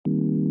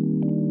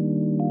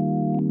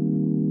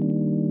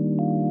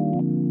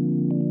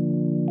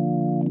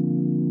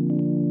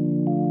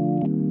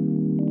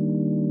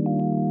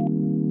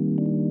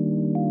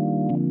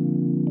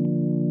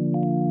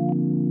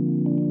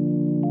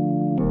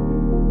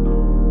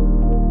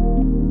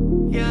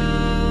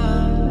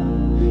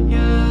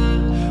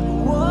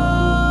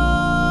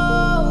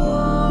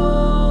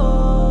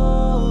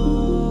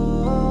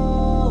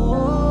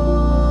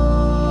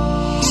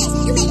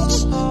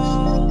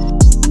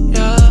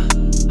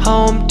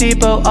Home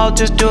Depot, I'll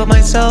just do it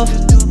myself.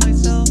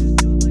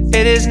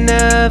 It is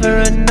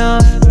never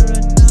enough.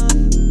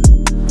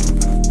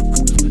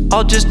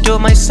 I'll just do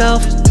it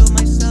myself.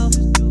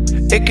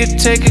 It could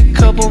take a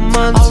couple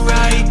months,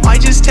 alright.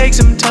 Might just take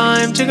some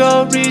time to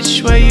go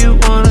reach where you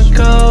wanna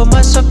go.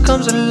 My stuff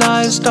comes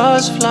alive,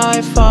 stars fly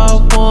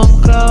far,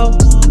 warm glow.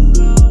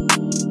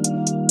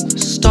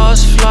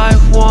 Stars fly,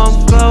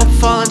 warm glow,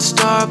 falling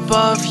star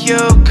above you,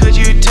 could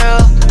you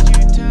tell?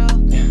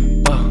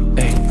 Oh,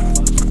 hey.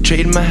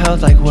 Treating my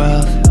health like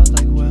wealth.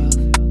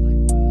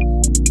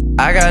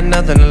 I got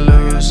nothing to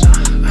lose.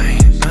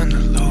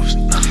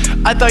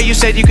 I thought you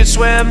said you could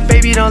swim.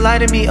 Baby, don't lie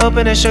to me.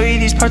 Open and show you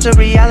these parts of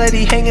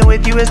reality. Hanging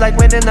with you is like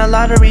winning the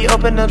lottery.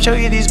 Open up, show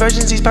you these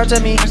versions, these parts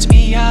of me.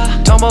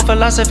 Tomo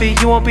philosophy,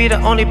 you won't be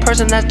the only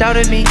person that's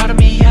doubted me.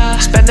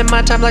 Spending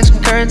my time like some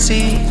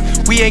currency.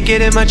 We ain't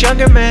getting much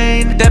younger,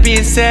 man. That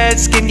being said,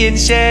 skin getting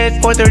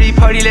shed. 4:30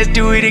 party, let's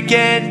do it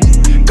again.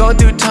 Go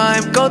through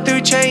time, go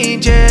through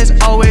changes.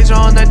 Always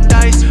on the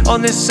dice,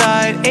 on this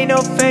side. Ain't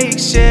no fake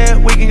shit,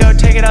 we can go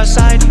take it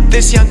outside.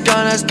 This young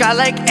gunner's got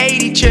like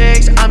 80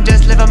 chicks. I'm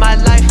just living my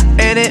life,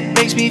 and it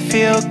makes me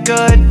feel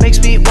good.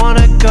 Makes me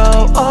wanna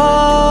go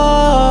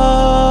on,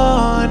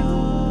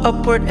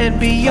 upward and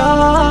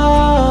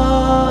beyond.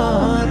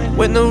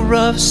 When the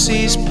rough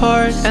seas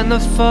part and the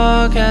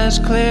fog has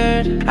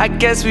cleared, I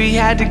guess we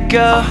had to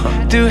go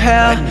through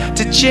hell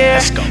to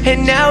cheer.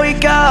 And now we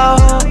go.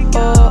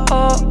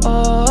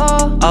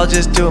 I'll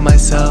just do it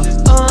myself.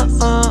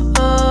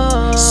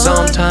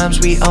 Sometimes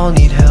we all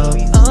need help.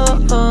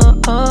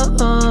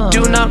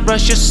 Do not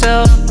rush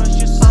yourself.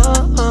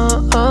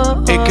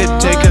 It could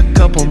take a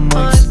couple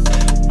months.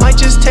 Might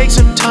just take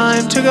some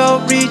time to go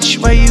reach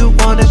where you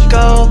wanna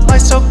go. My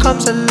soul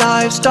comes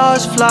alive,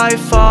 stars fly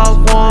far,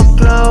 warm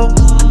glow.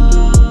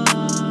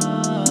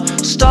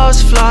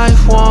 Stars fly,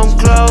 warm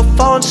glow,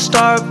 falling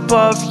star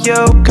above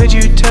you, could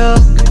you tell?